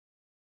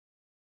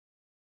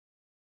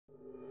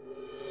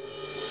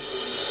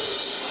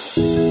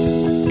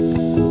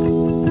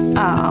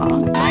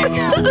Oh.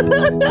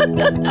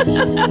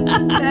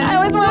 That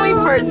was when we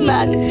first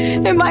met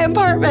in my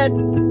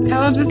apartment.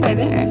 How old was I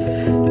there?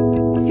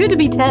 You had to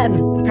be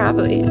 10.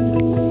 Probably.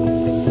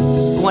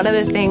 One of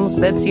the things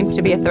that seems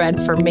to be a thread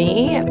for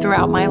me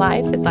throughout my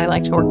life is I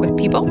like to work with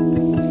people.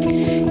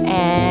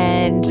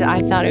 And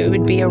I thought it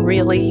would be a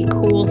really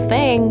cool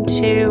thing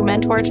to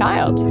mentor a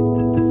child.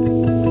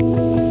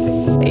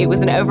 It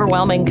was an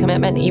overwhelming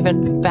commitment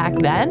even back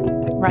then,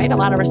 right? A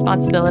lot of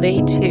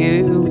responsibility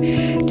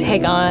to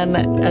take on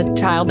a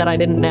child that I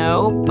didn't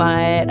know,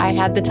 but I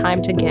had the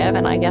time to give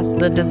and I guess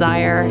the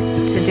desire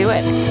to do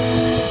it.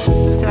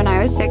 So when I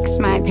was 6,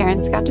 my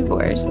parents got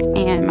divorced,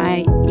 and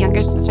my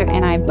younger sister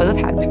and I both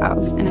had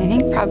pals, and I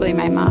think probably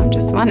my mom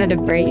just wanted a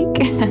break.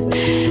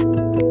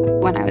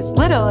 When I was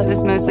little, it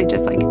was mostly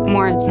just like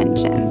more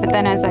attention. But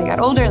then as I got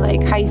older,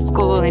 like high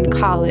school and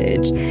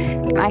college,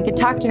 I could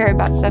talk to her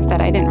about stuff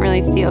that I didn't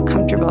really feel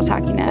comfortable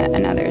talking to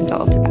another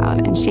adult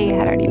about, and she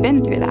had already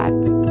been through that.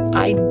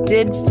 I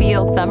did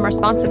feel some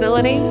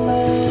responsibility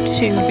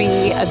to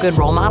be a good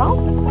role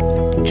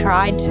model,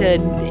 tried to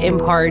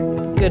impart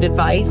good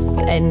advice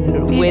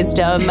and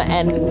wisdom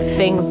and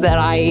things that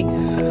I,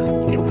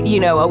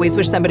 always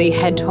wish somebody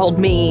had told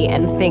me,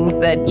 and things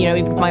that,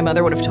 even if my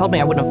mother would have told me,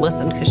 I wouldn't have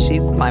listened because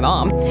she's my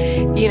mom,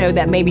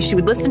 that maybe she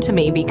would listen to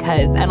me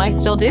because, and I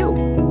still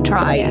do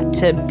try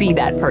to be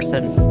that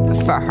person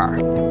for her.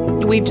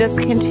 We've just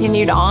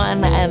continued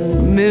on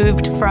and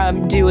moved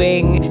from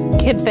doing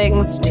kid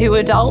things to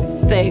adult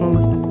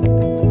things.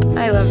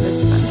 I love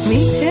this one.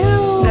 Me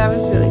too. That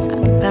was really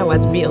fun. That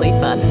was really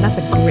fun. And that's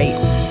a great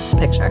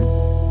picture.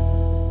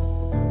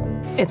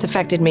 It's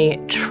affected me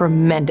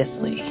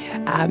tremendously.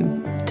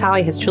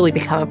 Tali has truly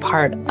become a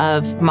part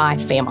of my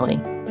family.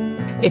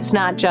 It's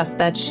not just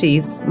that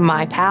she's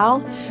my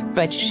pal,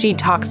 but she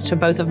talks to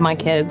both of my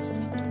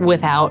kids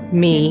without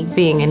me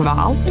being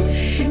involved.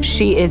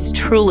 She is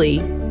truly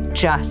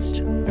just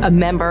a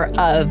member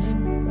of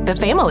the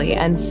family.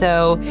 And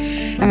so,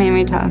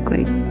 we talk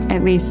like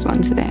at least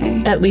once a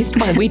day. At least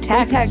one. We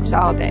text. We text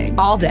all day.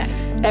 All day.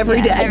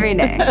 Every day. Every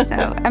day.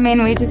 So,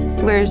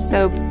 we're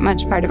so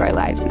much part of our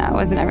lives now. It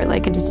wasn't ever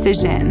like a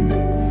decision.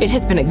 It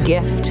has been a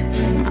gift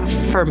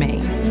for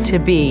me to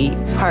be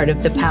part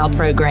of the PAL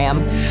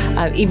program,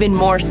 even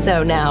more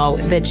so now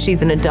that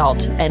she's an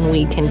adult and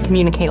we can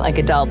communicate like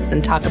adults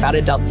and talk about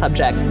adult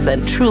subjects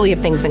and truly have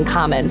things in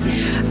common.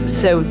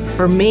 So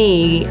for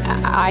me,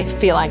 I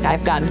feel like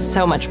I've gotten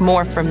so much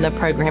more from the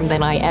program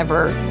than I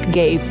ever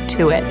gave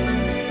to it.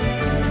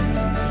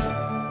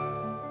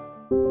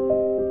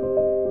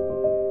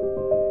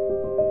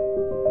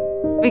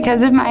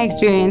 Because of my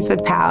experience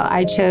with PAL,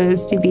 I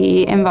chose to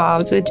be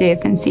involved with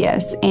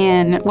JF&CS,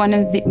 and one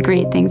of the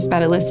great things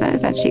about Elissa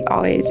is that she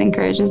always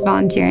encourages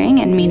volunteering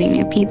and meeting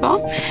new people.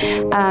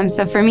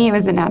 So for me, it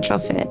was a natural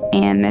fit,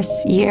 and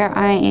this year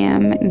I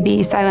am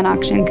the silent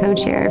auction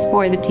co-chair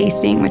for the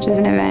tasting, which is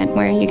an event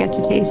where you get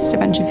to taste a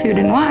bunch of food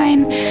and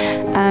wine,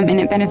 and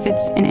it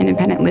benefits an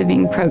independent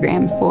living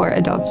program for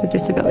adults with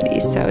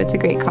disabilities. So it's a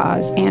great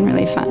cause and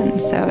really fun.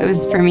 So it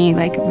was, for me,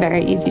 like a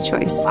very easy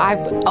choice.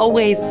 I've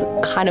always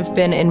kind of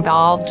been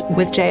involved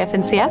with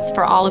JF&CS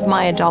for all of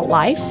my adult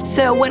life.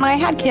 So when I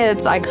had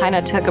kids, I kind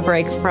of took a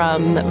break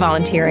from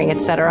volunteering,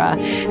 etc.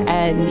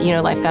 And,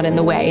 life got in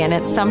the way. And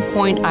at some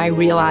point, I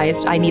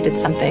realized I needed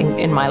something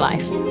in my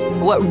life.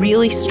 What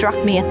really struck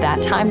me at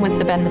that time was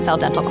the Ben Massell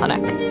Dental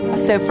Clinic.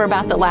 So for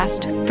about the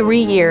last 3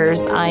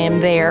 years, I am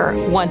there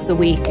once a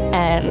week,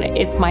 and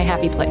it's my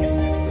happy place.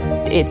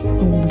 It's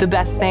the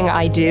best thing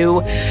I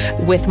do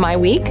with my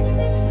week,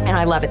 and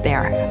I love it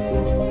there.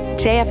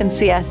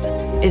 JF&CS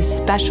is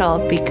special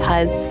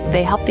because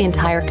they help the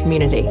entire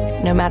community,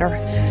 no matter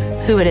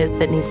who it is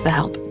that needs the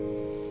help.